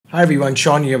Hi everyone,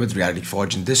 Sean here with Reality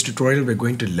Forge. In this tutorial, we're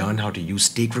going to learn how to use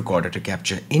Take Recorder to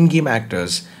capture in-game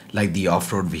actors like the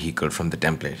off-road vehicle from the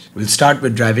template. We'll start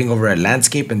with driving over a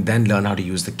landscape and then learn how to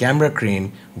use the camera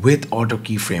crane with auto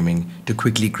keyframing to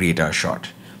quickly create our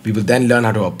shot. We will then learn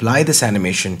how to apply this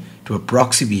animation to a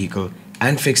proxy vehicle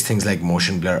and fix things like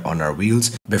motion blur on our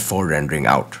wheels before rendering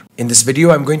out. In this video,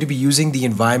 I'm going to be using the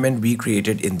environment we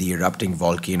created in the erupting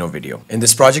volcano video. In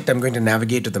this project, I'm going to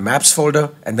navigate to the maps folder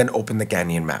and then open the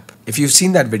canyon map. If you've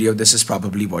seen that video, this is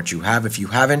probably what you have. If you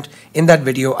haven't, in that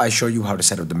video, I show you how to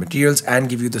set up the materials and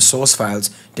give you the source files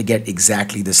to get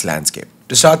exactly this landscape.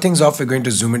 To start things off, we're going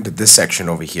to zoom into this section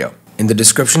over here. In the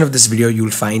description of this video, you'll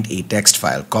find a text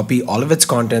file. Copy all of its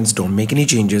contents, don't make any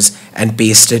changes, and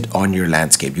paste it on your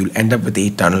landscape. You'll end up with a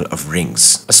tunnel of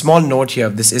rings. A small note here,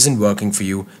 if this isn't working for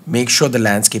you, make sure the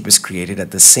landscape is created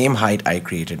at the same height I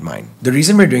created mine. The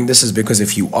reason we're doing this is because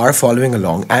if you are following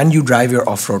along and you drive your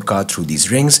off-road car through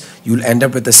these rings, you'll end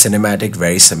up with a cinematic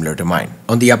very similar to mine.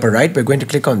 On the upper right, we're going to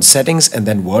click on Settings and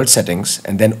then World Settings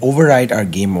and then override our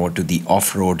game mode to the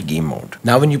off-road game mode.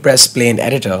 Now when you press play in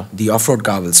editor, the off-road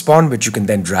car will spawn, which you can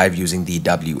then drive using the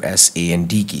W, S, A, and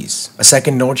D keys. A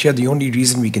second note here, the only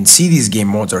reason we can see these game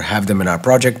modes or have them in our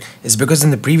project is because in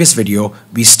the previous video,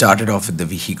 we started off with the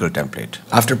vehicle template.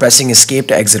 After pressing escape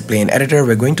to exit play in editor,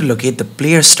 we're going to locate the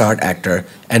player start actor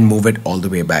and move it all the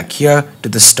way back here to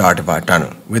the start of our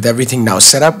tunnel. With everything now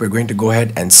set up, we're going to go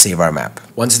ahead and save our map.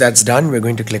 Once that's done, we're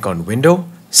going to click on Window,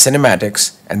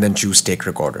 Cinematics, and then choose Take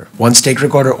Recorder. Once Take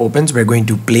Recorder opens, we're going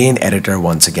to play in editor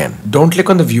once again. Don't click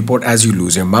on the viewport as you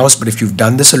lose your mouse, but if you've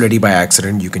done this already by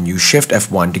accident, you can use Shift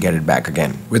F1 to get it back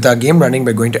again. With our game running,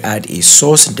 we're going to add a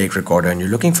source in Take Recorder, and you're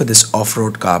looking for this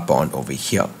off-road car pawn over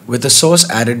here. With the source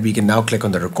added, we can now click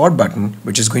on the record button,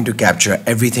 which is going to capture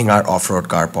everything our off-road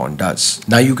car pawn does.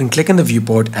 Now you can click in the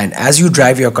viewport, and as you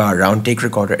drive your car around, Take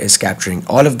Recorder is capturing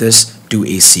all of this to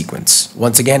a sequence.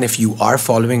 Once again, if you are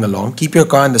following along, keep your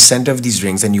car in the center of these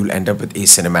rings and you'll end up with a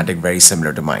cinematic very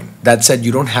similar to mine. That said,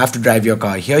 you don't have to drive your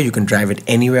car here. You can drive it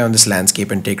anywhere on this landscape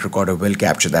and Take Recorder will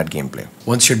capture that gameplay.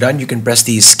 Once you're done, you can press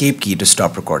the escape key to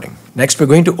stop recording. Next, we're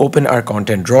going to open our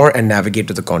content drawer and navigate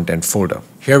to the content folder.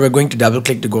 Here, we're going to double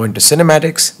click to go into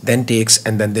cinematics, then takes,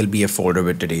 and then there'll be a folder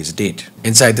with today's date.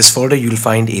 Inside this folder, you'll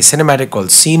find a cinematic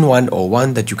called Scene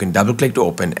 101 that you can double click to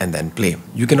open and then play.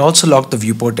 You can also lock the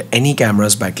viewport to any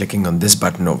cameras by clicking on this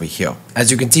button over here.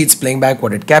 As you can see, it's playing back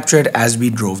what it captured as we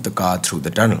drove the car through the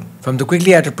tunnel. From the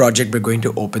quickly added project, we're going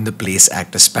to open the Place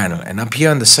Actors panel, and up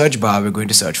here on the search bar, we're going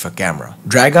to search for camera.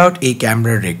 Drag out a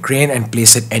camera rig crane and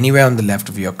place it anywhere on the left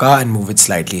of your car and move it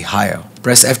slightly higher.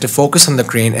 Press F to focus on the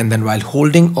crane, and then while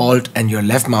holding Alt and your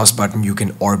left mouse button, you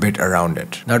can orbit around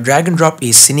it. Now drag and drop a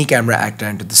CineCamera actor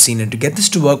into the scene, and to get this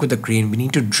to work with the crane, we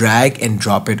need to drag and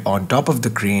drop it on top of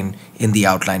the crane in the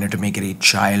outliner to make it a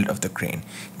child of the crane.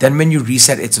 Then when you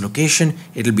reset its location,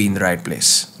 it'll be in the right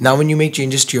place. Now when you make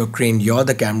changes to your crane,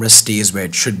 the camera stays where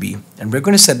it should be, and we're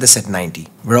going to set this at 90.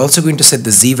 We're also going to set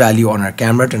the Z value on our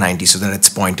camera to 90 so that it's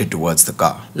pointed towards the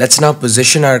car. Let's now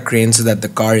position our crane so that the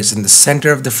car is in the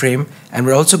center of the frame, and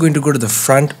we're also going to go to the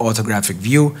front orthographic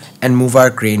view and move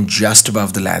our crane just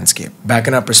above the landscape. Back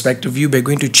in our perspective view, we're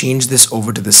going to change this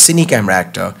over to the CineCamera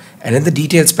actor, and in the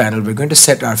details panel, we're going to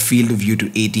set our field of view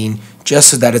to 18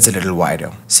 just so that it's a little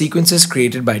wider. Sequences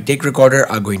created by Take Recorder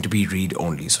are going to be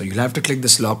read-only, so you'll have to click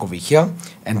this lock over here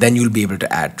and then you'll be able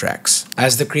to add tracks.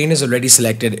 As the crane is already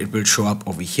selected, it will show up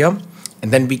over here,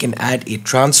 and then we can add a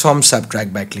transform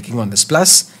subtrack by clicking on this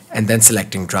plus and then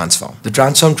selecting transform. The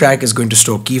transform track is going to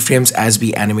store keyframes as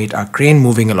we animate our crane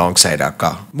moving alongside our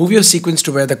car. Move your sequence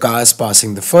to where the car is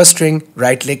passing the first ring,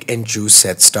 right click and choose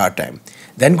set start time.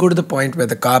 Then go to the point where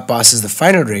the car passes the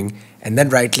final ring and then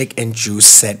right click and choose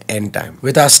set end time.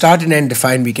 With our start and end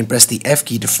defined, we can press the F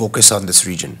key to focus on this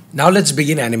region. Now let's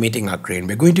begin animating our crane.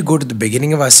 We're going to go to the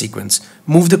beginning of our sequence,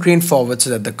 move the crane forward so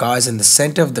that the car is in the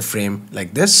center of the frame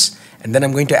like this, and then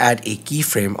I'm going to add a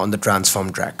keyframe on the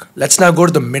transform track. Let's now go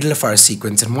to the middle of our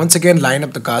sequence and once again line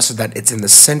up the car so that it's in the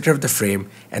center of the frame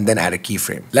and then add a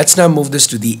keyframe. Let's now move this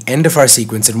to the end of our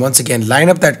sequence and once again line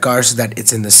up that car so that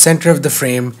it's in the center of the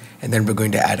frame, and then we're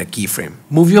going to add a keyframe.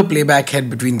 Move your playback head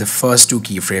between the first two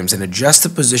keyframes and adjust the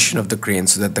position of the crane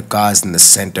so that the car is in the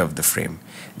center of the frame.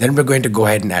 Then we're going to go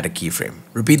ahead and add a keyframe.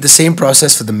 Repeat the same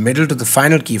process for the middle to the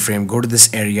final keyframe. Go to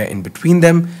this area in between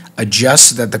them, adjust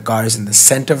so that the car is in the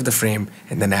center of the frame,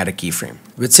 and then add a keyframe.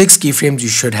 With 6 keyframes, you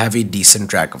should have a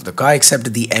decent track of the car, except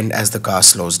at the end as the car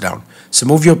slows down. So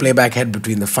move your playback head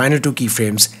between the final 2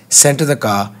 keyframes, center the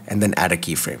car, and then add a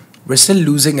keyframe. We're still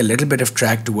losing a little bit of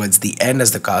track towards the end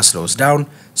as the car slows down,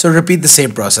 so repeat the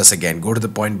same process again. Go to the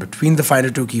point between the final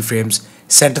two keyframes,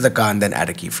 center the car and then add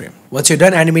a keyframe. Once you're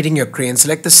done animating your crane,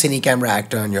 select the CineCamera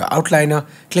actor on your outliner,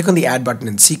 click on the add button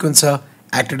in Sequencer,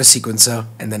 actor to sequencer,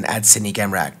 and then add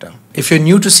CineCamera actor. If you're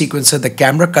new to sequencer, the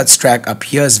camera cuts track up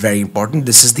here is very important.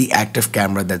 This is the active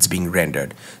camera that's being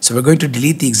rendered. So we're going to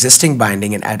delete the existing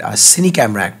binding and add our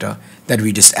CineCamera actor that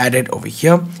we just added over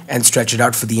here and stretch it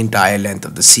out for the entire length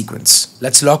of the sequence.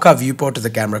 Let's lock our viewport to the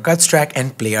camera cuts track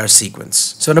and play our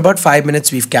sequence. So in about 5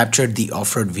 minutes, we've captured the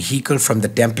off-road vehicle from the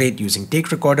template using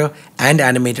Take Recorder and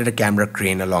animated a camera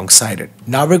crane alongside it.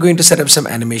 Now we're going to set up some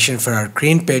animation for our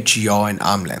crane pitch, yaw, and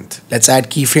arm length. Let's add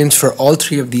keyframes for all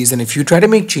three of these, and if you try to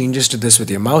make changes to this with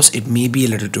your mouse, it may be a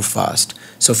little too fast.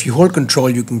 So if you hold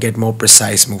control, you can get more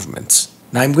precise movements.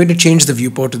 Now I'm going to change the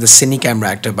viewport to the CineCamera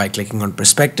actor by clicking on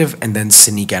perspective and then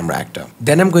CineCamera actor.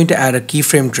 Then I'm going to add a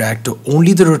keyframe track to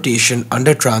only the rotation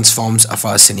under transforms of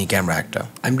our CineCamera actor.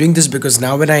 I'm doing this because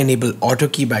now when I enable auto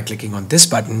key by clicking on this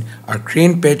button, our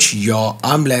crane pitch, yaw,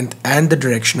 arm length and the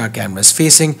direction our camera is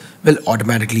facing will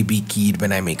automatically be keyed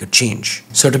when I make a change.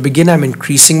 So to begin, I'm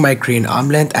increasing my crane arm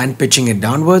length and pitching it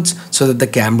downwards so that the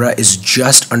camera is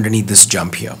just underneath this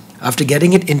jump here. After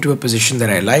getting it into a position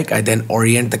that I like, I then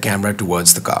orient the camera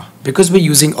towards the car. Because we're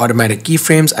using automatic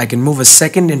keyframes, I can move a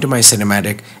second into my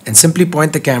cinematic and simply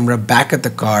point the camera back at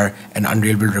the car and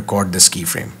Unreal will record this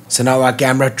keyframe. So now our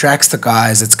camera tracks the car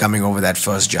as it's coming over that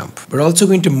first jump. We're also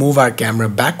going to move our camera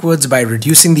backwards by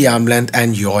reducing the arm length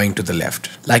and yawing to the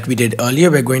left. Like we did earlier,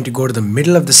 we're going to go to the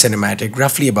middle of the cinematic,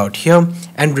 roughly about here,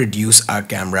 and reduce our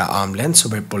camera arm length, so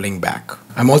we're pulling back.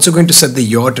 I'm also going to set the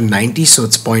yaw to 90 so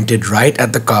it's pointed right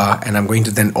at the car, and I'm going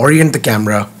to then orient the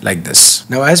camera like this.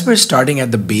 Now as we're starting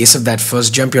at the base of that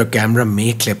first jump, your camera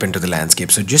may clip into the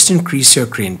landscape, so just increase your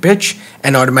crane pitch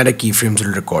and automatic keyframes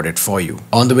will record it for you.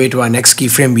 On the way to our next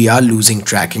keyframe, we are losing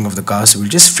tracking of the car, so we'll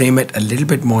just frame it a little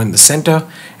bit more in the center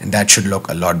and that should look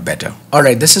a lot better.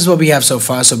 Alright, this is what we have so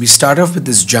far. So we start off with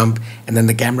this jump and then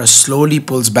the camera slowly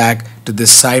pulls back to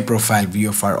this side profile view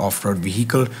of our off-road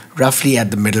vehicle, roughly at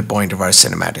the middle point of our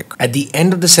cinematic. At the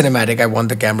end of the cinematic, I want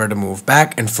the camera to move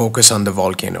back and focus on the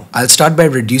volcano. I'll start by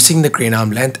reducing the crane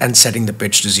arm length and setting the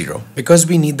pitch to 0. Because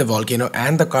we need the volcano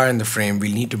and the car in the frame,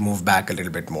 we'll need to move back a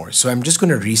little bit more. So I'm just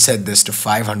going to reset this to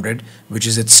 500, which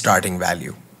is its starting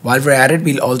value. While we're at it,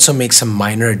 we'll also make some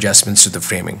minor adjustments to the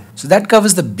framing. So that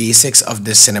covers the basics of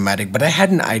this cinematic, but I had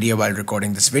an idea while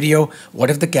recording this video. What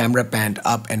if the camera panned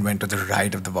up and went to the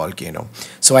right of the volcano?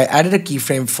 So I added a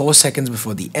keyframe 4 seconds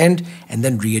before the end and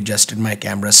then readjusted my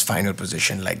camera's final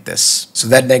position like this. So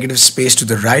that negative space to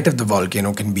the right of the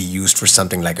volcano can be used for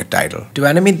something like a title. To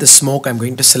animate the smoke, I'm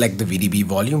going to select the VDB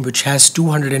volume, which has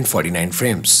 249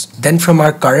 frames. Then from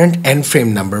our current end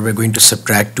frame number, we're going to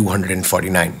subtract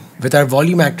 249. With our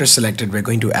volume actor selected, we're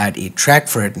going to add a track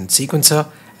for it in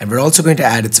sequencer, and we're also going to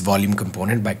add its volume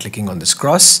component by clicking on this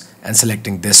cross and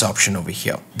selecting this option over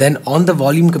here. Then on the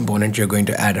volume component, you're going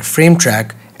to add a frame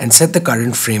track and set the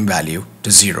current frame value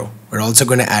to 0. We're also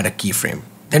going to add a keyframe.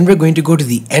 Then we're going to go to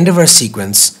the end of our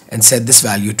sequence and set this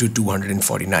value to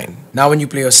 249. Now when you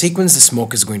play your sequence, the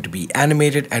smoke is going to be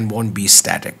animated and won't be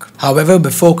static. However,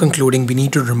 before concluding, we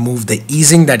need to remove the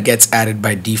easing that gets added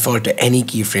by default to any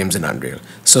keyframes in Unreal.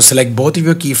 So select both of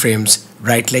your keyframes,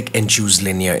 right click and choose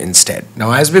linear instead.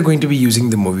 Now as we're going to be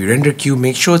using the movie render queue,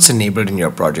 make sure it's enabled in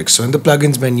your project. So in the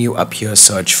plugins menu up here,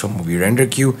 search for movie render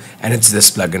queue, and it's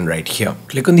this plugin right here.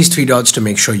 Click on these 3 dots to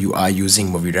make sure you are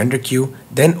using movie render queue,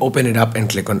 then open it up and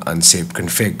click on unsaved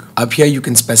config. Up here you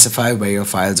can specify where your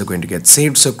files are going to get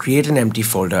saved, so create an empty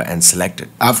folder and select it.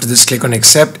 After this, click on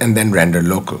accept and then render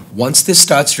local. Once this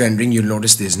starts rendering, you'll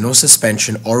notice there's no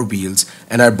suspension or wheels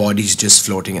and our body is just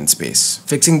floating in space.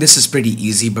 Fixing this is pretty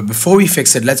easy, but before we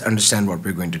fix it, let's understand what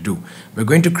we're going to do. We're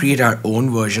going to create our own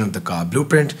version of the car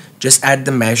blueprint. Just add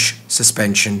the mesh,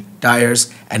 suspension,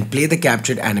 tires, and play the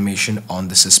captured animation on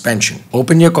the suspension.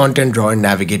 Open your content drawer and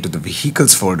navigate to the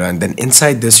vehicles folder, and then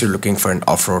inside this you're looking for an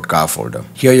off-road car folder.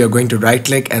 Here you're going to right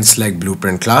click and select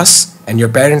blueprint class, and your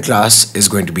parent class is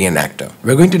going to be an actor.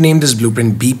 We're going to name this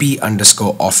blueprint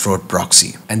BP_offroad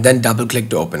proxy and then double click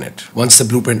to open it. Once the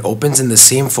blueprint opens, in the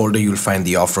same folder you'll find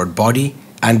the off-road body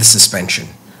and the suspension.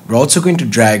 We're also going to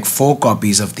drag 4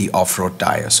 copies of the off-road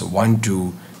tire, so 1,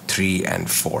 2, 3 and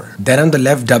 4. Then on the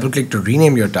left, double click to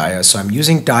rename your tire, so I'm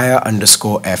using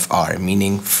tire_FR,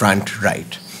 meaning front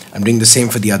right. I'm doing the same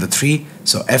for the other 3,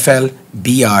 So FL,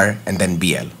 BR, and then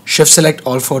BL. Shift select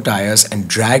all 4 tires and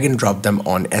drag and drop them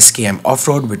on SKM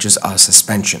Offroad, which is our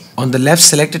suspension. On the left,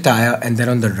 select a tire, and then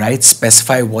on the right,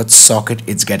 specify what socket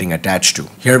it's getting attached to.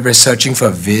 Here we're searching for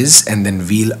Viz and then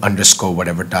wheel underscore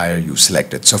whatever tire you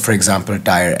selected. So for example,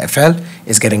 tire FL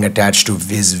is getting attached to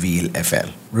Viz wheel FL.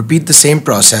 Repeat the same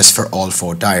process for all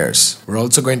 4 tires. We're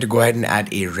also going to go ahead and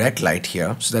add a rec light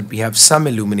here so that we have some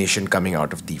illumination coming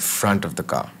out of the front of the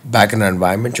car. Back in our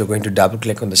environment, you're going to double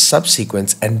click on the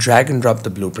subsequence and drag and drop the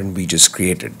blueprint we just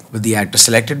created. With the actor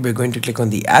selected, we're going to click on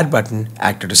the add button,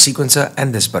 actor to sequencer,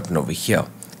 and this button over here.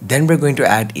 Then we're going to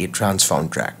add a transform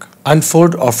track.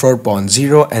 Unfold offroad pawn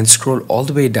 0 and scroll all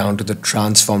the way down to the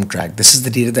transform track. This is the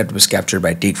data that was captured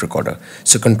by Take Recorder.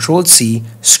 So Control C,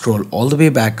 scroll all the way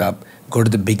back up, go to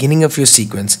the beginning of your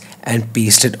sequence and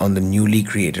paste it on the newly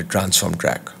created transform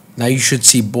track. Now you should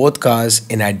see both cars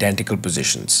in identical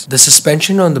positions. The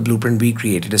suspension on the blueprint we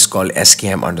created is called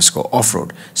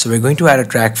SKM_offroad. So we're going to add a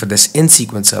track for this in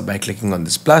sequencer by clicking on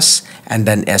this plus and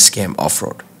then SKM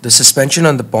Offroad. The suspension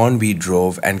on the pawn we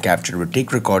drove and captured with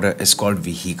Take Recorder is called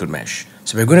vehicle mesh.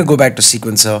 So we're going to go back to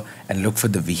sequencer and look for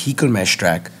the vehicle mesh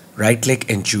track. Right click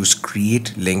and choose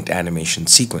create linked animation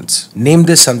sequence. Name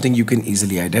this something you can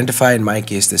easily identify. In my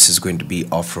case, this is going to be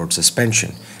off-road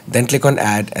suspension. Then click on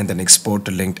add and then export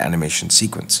to linked animation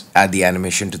sequence. Add the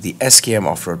animation to the SKM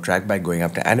off-road track by going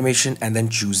up to animation and then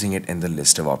choosing it in the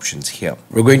list of options here.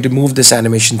 We're going to move this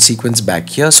animation sequence back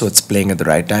here so it's playing at the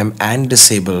right time and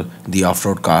disable the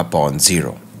off-road car pawn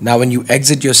 0. Now when you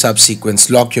exit your subsequence,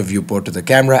 lock your viewport to the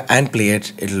camera and play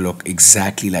it, it'll look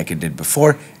exactly like it did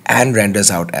before and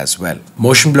renders out as well.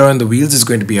 Motion blur on the wheels is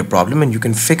going to be a problem and you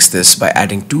can fix this by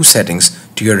adding 2 settings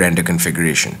to your render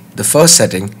configuration. The first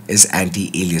setting is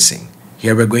anti-aliasing.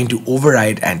 Here we're going to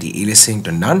override anti-aliasing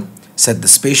to none, set the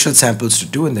spatial samples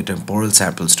to 2 and the temporal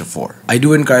samples to 4. I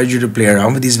do encourage you to play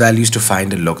around with these values to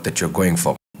find a look that you're going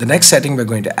for. The next setting we're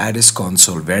going to add is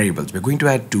console variables. We're going to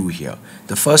add 2 here.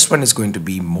 The first one is going to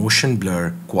be motion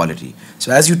blur quality.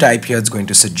 So as you type here, it's going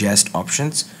to suggest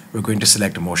options. We're going to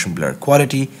select motion blur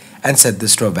quality and set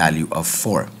this to a value of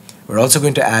 4. We're also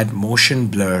going to add motion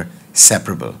blur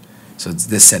separable. So it's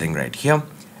this setting right here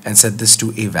and set this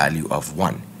to a value of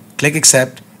 1. Click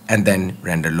accept and then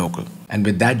render local. And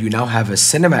with that, you now have a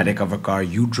cinematic of a car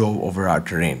you drove over our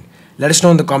terrain. Let us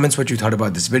know in the comments what you thought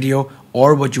about this video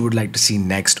or what you would like to see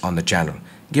next on the channel.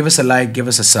 Give us a like, give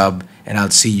us a sub, and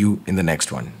I'll see you in the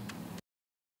next one.